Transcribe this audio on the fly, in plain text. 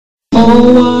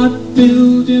Oh, what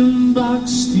building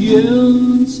blocks the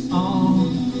elements are.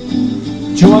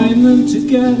 Join them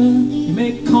together, you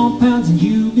make compounds and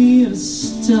you be a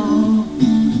star.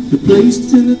 They're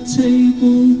placed in a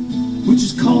table, which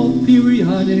is called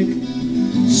periodic.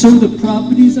 So the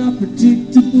properties are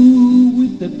predictable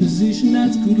with their position,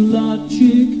 that's good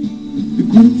logic. The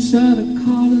groups are the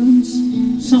columns,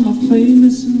 some are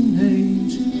famous and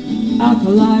named.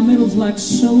 Alkali metals like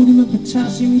sodium and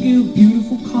potassium give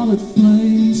beautiful colored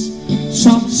flames.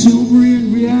 Soft, silvery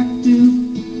and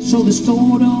reactive, so they're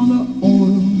stored on the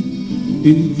oil.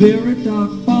 In very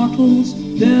dark bottles,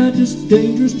 they're just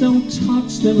dangerous, don't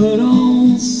touch them at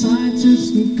all.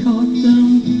 Scientists can cut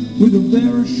them with a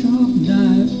very sharp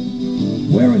knife.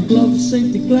 Wearing gloves,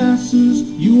 safety glasses,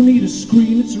 you'll need a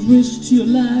screen, it's a risk to your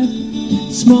life.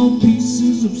 Small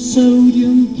pieces of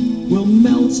sodium will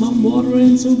melt on water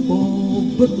into a ball,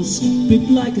 but they'll spit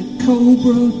like a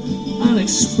cobra and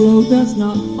explode, that's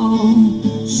not all.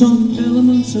 Some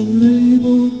elements are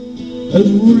labeled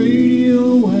as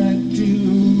radioactive,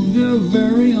 they're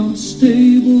very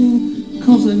unstable,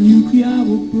 cause the nuclei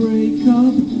will break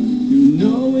up. You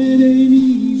know it ain't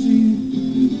easy,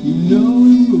 you know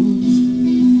it rules.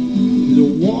 There's a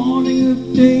warning of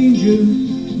danger,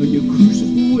 or your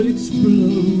crucible will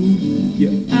explode.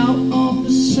 You're out of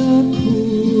the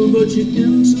circle, but you're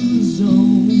into the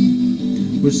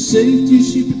zone, where safety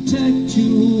should protect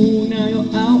you. Now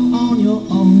you're out on your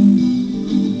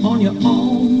own, on your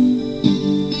own.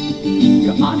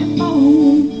 You're on your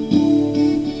own,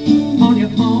 on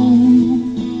your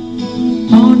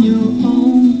own, on your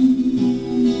own.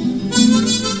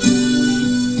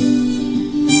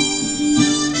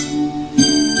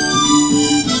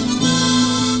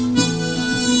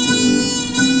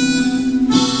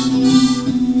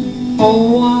 Oh,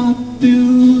 what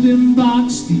building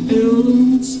blocks the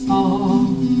elements are.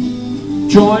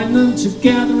 Join them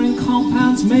together in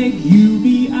compounds, make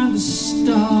UV and a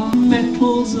star.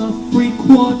 Metals are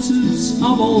 3/4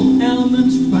 of all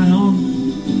elements found.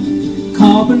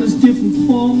 Carbon has different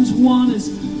forms, one is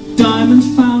diamonds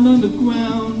found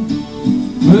underground.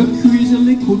 Mercury is a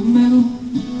liquid metal,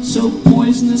 so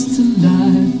poisonous to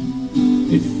life.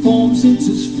 It forms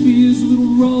into spheres with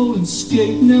a roll and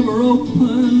skate never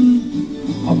open.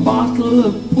 A bottle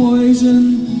of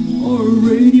poison or a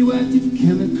radioactive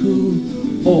chemical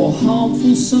or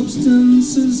harmful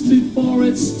substances before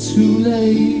it's too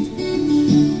late.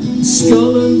 The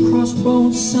skull and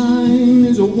crossbones sign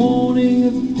is a warning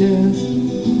of death.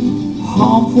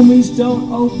 Harmful means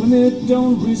don't open it,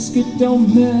 don't risk it,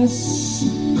 don't mess.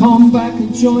 Come back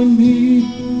and join me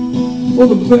for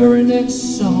the very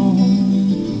next song.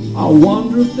 I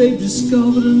wonder if they've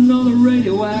discovered another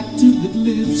radioactive that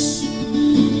lives,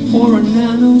 or a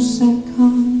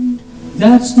nanosecond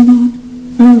that's not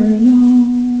very long.